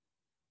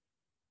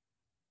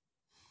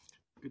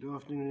Good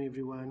afternoon,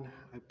 everyone.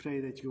 I pray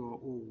that you are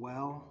all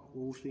well,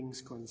 all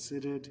things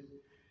considered,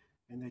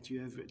 and that you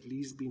have at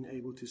least been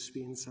able to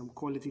spend some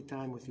quality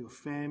time with your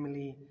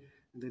family,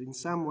 and that in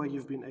some way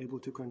you've been able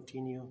to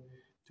continue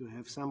to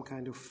have some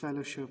kind of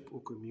fellowship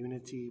or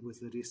community with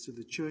the rest of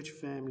the church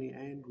family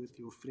and with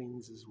your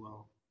friends as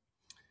well.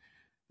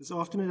 This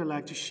afternoon, I'd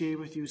like to share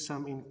with you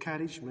some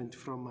encouragement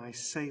from my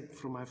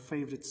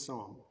favorite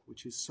psalm,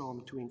 which is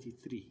Psalm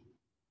 23.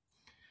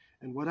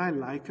 And what I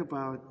like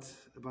about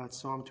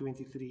Psalm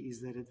 23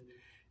 is that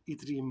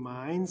it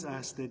reminds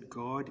us that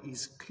God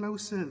is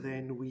closer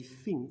than we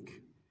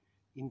think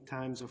in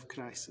times of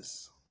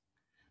crisis.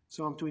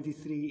 Psalm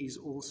 23 is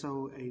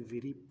also a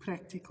very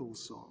practical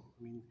psalm.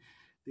 I mean,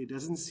 there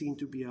doesn't seem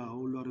to be a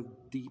whole lot of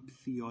deep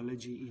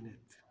theology in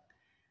it.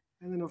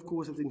 And then, of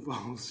course, it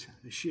involves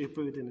a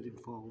shepherd and it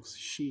involves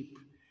sheep.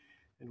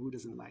 And who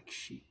doesn't like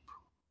sheep?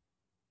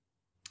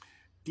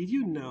 Did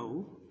you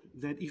know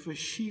that if a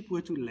sheep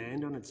were to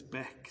land on its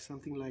back,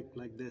 something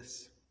like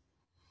this,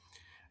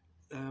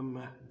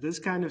 this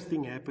kind of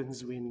thing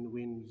happens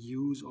when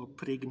ewes are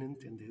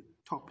pregnant and they're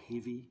top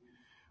heavy,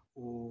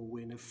 or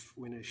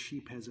when a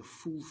sheep has a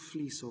full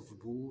fleece of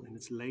wool and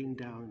it's laying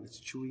down and it's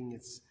chewing,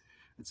 it's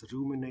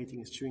ruminating,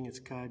 it's chewing its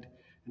cud,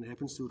 and it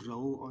happens to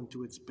roll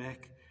onto its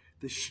back,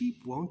 the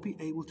sheep won't be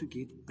able to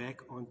get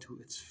back onto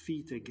its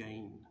feet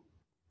again.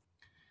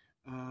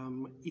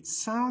 It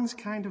sounds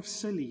kind of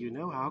silly, you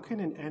know. How can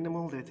an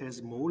animal that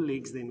has more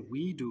legs than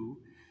we do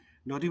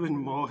not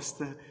even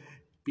master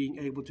being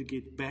able to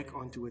get back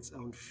onto its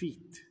own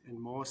feet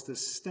and master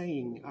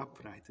staying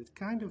upright? It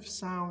kind of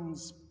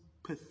sounds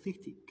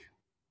pathetic.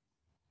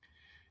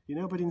 You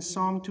know, but in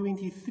Psalm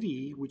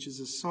 23, which is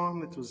a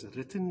psalm that was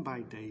written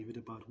by David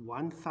about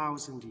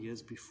 1,000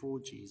 years before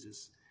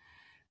Jesus,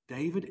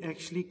 David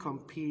actually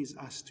compares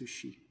us to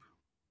sheep.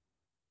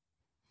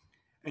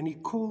 And he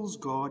calls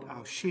God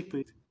our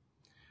shepherd.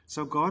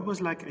 So God was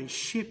like a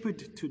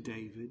shepherd to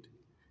David,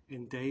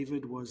 and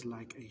David was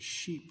like a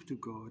sheep to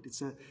God.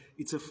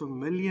 It's a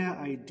familiar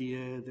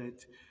idea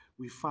that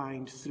we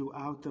find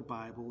throughout the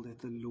Bible, that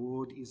the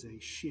Lord is a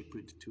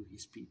shepherd to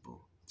his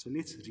people. So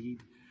let's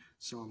read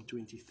Psalm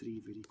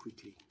 23 very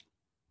quickly.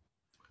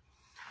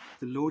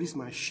 The Lord is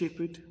my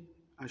shepherd,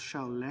 I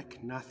shall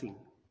lack nothing.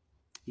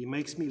 He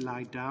makes me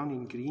lie down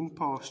in green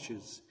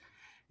pastures.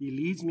 He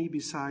leads me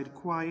beside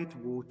quiet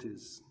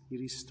waters. He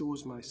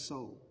restores my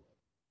soul.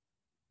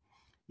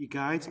 He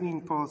guides me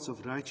in paths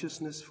of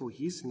righteousness for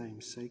his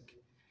name's sake.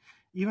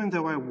 Even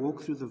though I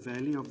walk through the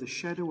valley of the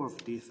shadow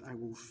of death, I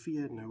will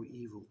fear no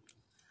evil.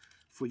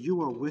 For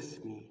you are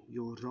with me,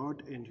 your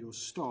rod and your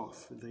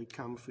staff, they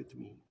comfort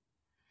me.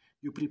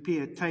 You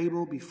prepare a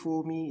table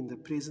before me in the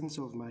presence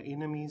of my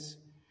enemies.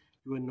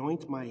 You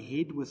anoint my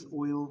head with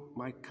oil,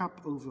 my cup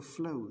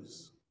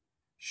overflows.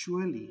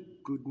 Surely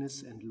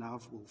goodness and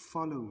love will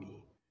follow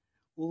me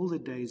all the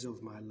days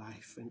of my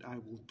life, and I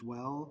will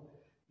dwell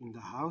in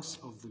the house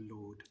of the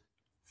Lord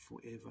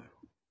forever.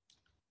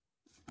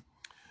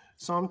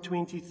 Psalm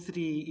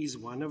 23 is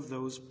one of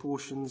those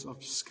portions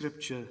of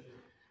Scripture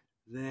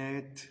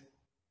that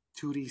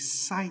to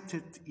recite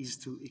it is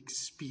to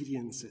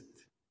experience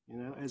it.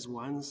 You know, as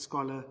one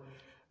scholar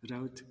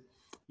wrote,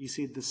 he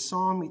said, the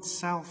psalm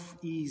itself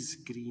is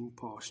green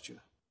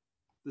pasture.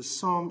 The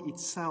psalm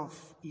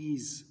itself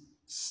is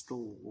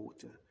still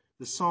water.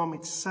 The psalm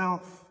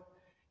itself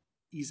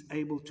is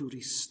able to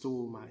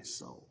restore my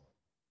soul.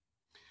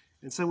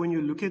 And so when you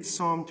look at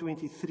Psalm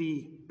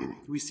 23,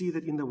 we see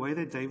that in the way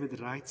that David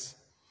writes,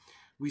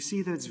 we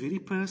see that it's very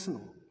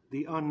personal.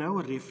 There are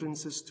no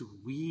references to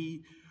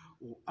we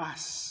or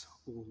us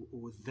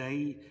or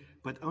they,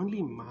 but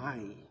only my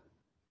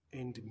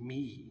and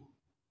me,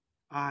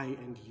 I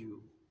and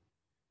you.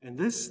 And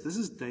this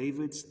is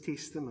David's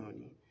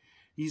testimony,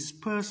 his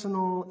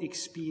personal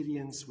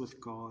experience with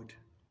God.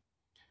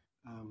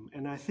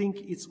 And I think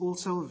it's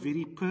also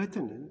very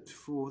pertinent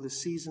for the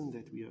season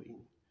that we are in,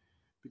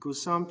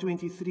 because Psalm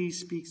 23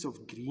 speaks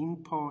of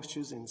green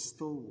pastures and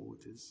still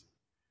waters,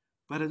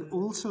 but it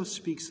also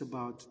speaks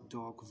about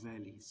dark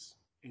valleys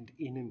and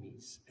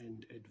enemies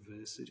and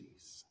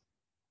adversaries.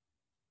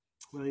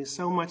 Well, there's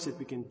so much that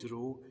we can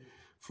draw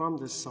from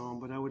this psalm,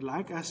 but I would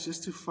like us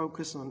just to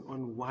focus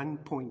on one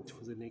point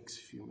for the next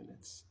few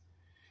minutes.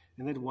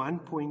 And that one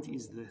point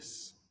is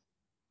this.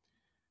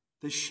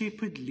 The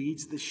shepherd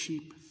leads the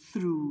sheep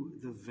through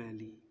the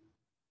valley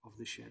of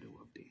the shadow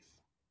of death.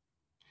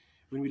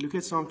 When we look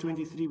at Psalm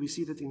 23, we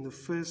see that in the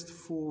first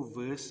 4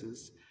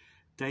 verses,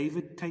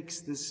 David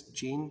takes this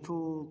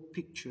gentle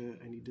picture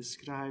and he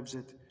describes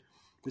it,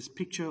 this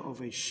picture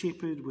of a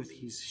shepherd with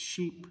his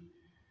sheep,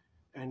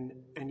 and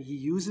he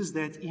uses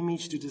that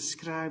image to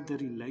describe the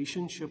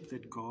relationship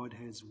that God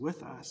has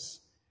with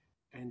us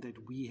and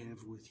that we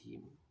have with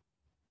him.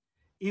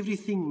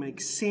 Everything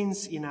makes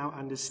sense in our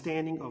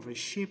understanding of a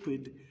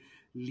shepherd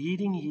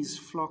leading his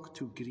flock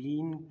to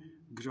green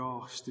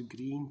grass, to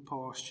green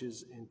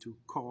pastures, and to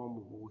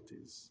calm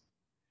waters.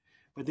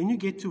 But then you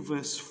get to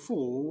verse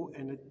 4,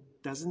 and it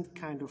doesn't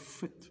kind of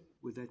fit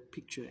with that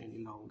picture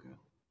any longer.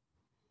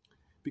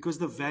 Because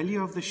the valley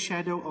of the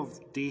shadow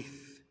of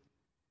death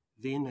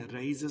then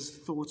raises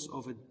thoughts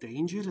of a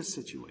dangerous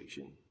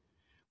situation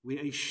where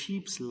a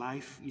sheep's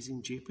life is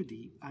in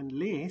jeopardy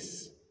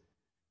unless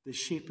the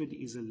shepherd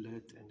is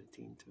alert and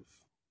attentive.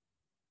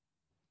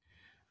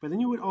 But then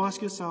you would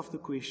ask yourself the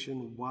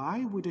question,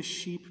 why would a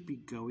sheep be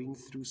going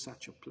through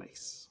such a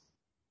place?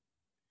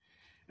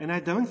 And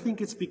I don't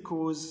think it's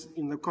because,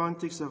 in the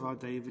context of how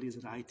David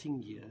is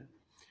writing here,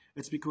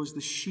 it's because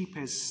the sheep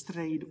has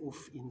strayed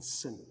off in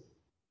sin.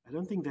 I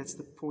don't think that's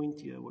the point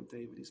here, what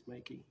David is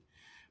making.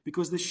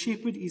 Because the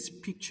shepherd is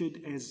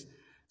pictured as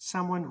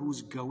someone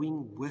who's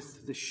going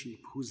with the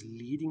sheep, who's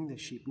leading the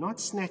sheep, not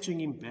snatching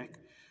him back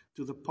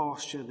to the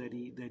pasture that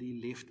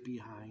he left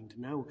behind.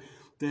 No,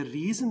 the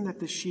reason that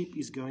the sheep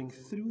is going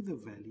through the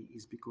valley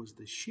is because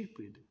the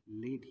shepherd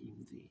led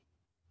him there.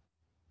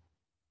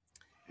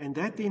 And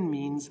that then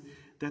means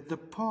that the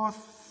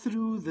path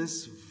through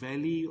this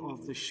valley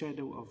of the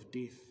shadow of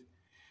death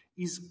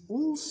is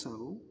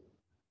also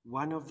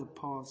one of the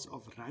paths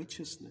of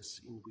righteousness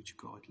in which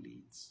God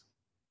leads.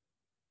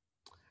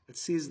 It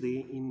says there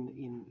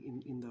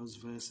in those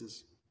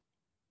verses,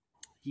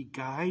 He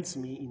guides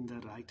me in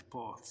the right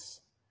paths.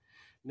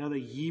 Now the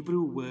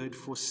Hebrew word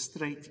for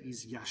straight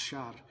is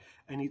yashar,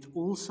 and it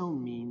also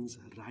means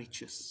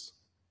righteous.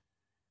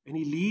 And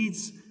He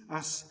leads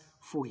us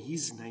for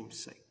His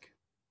name's sake.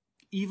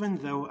 Even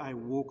though I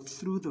walk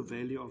through the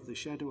valley of the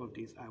shadow of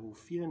death, I will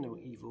fear no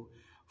evil,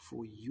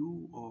 for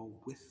you are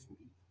with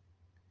me.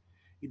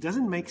 It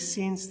doesn't make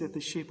sense that the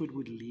shepherd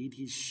would lead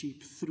his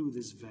sheep through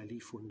this valley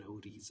for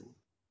no reason.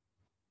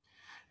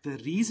 The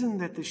reason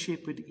that the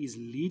shepherd is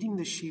leading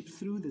the sheep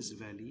through this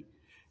valley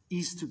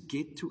is to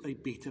get to a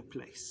better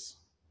place.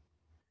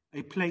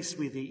 A place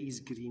where there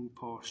is green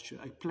pasture,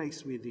 a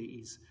place where there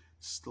is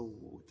still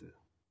water.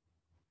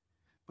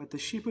 But the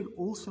shepherd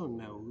also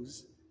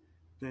knows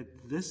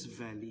that this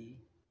valley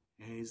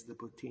has the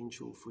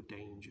potential for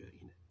danger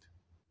in it.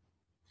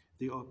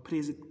 There are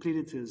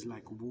predators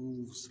like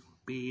wolves,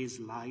 bears,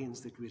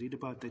 lions that we read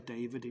about that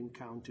David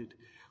encountered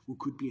who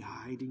could be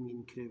hiding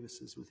in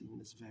crevices within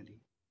this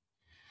valley.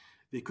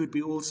 There could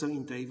be also,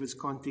 in David's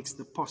context,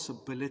 the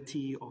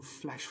possibility of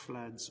flash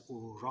floods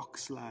or rock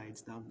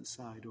slides down the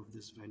side of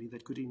this valley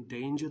that could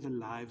endanger the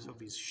lives of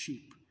his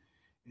sheep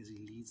as he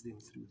leads them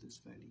through this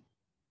valley.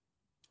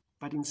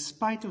 But in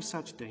spite of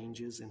such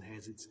dangers and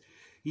hazards,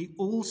 he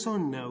also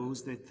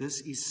knows that this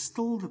is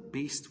still the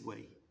best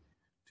way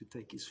to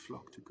take his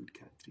flock to good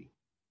country.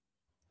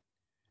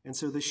 And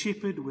so the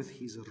shepherd, with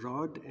his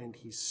rod and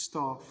his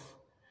staff,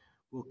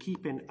 will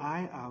keep an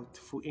eye out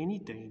for any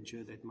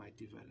danger that might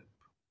develop.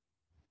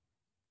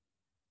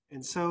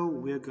 And so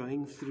we're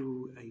going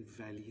through a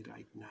valley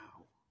right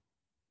now.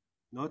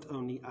 Not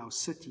only our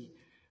city,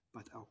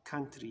 but our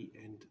country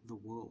and the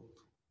world.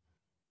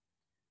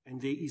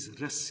 And there is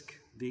risk,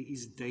 there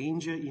is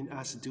danger in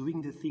us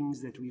doing the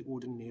things that we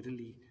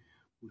ordinarily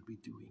would be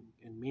doing.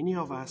 And many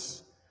of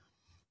us,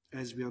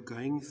 as we are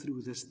going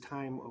through this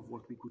time of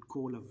what we could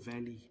call a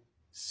valley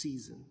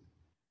season,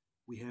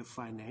 we have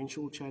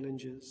financial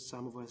challenges.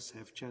 Some of us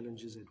have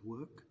challenges at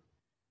work,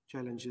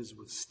 challenges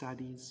with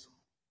studies.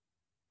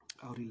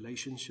 Our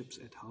relationships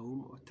at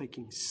home are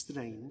taking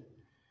strain.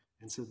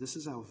 And so this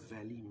is our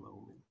valley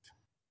moment.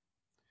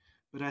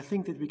 But I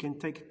think that we can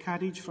take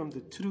courage from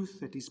the truth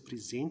that is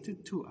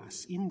presented to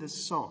us in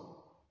this psalm.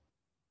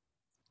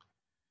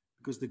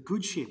 Because the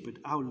Good Shepherd,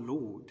 our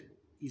Lord,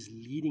 is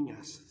leading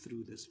us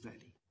through this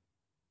valley.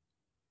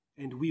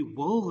 And we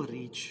will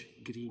reach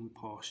green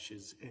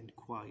pastures and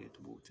quiet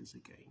waters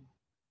again.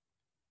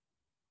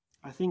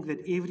 I think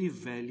that every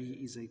valley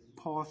is a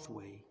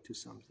pathway to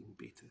something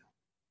better.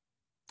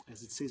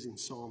 As it says in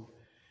Psalm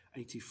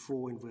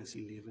 84 and verse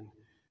 11,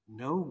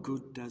 no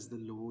good does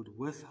the Lord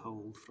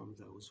withhold from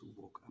those who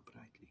walk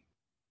uprightly.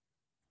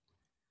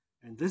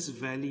 And this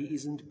valley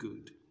isn't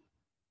good,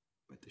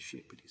 but the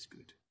shepherd is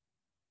good.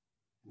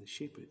 And the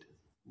shepherd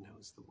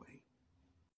knows the way.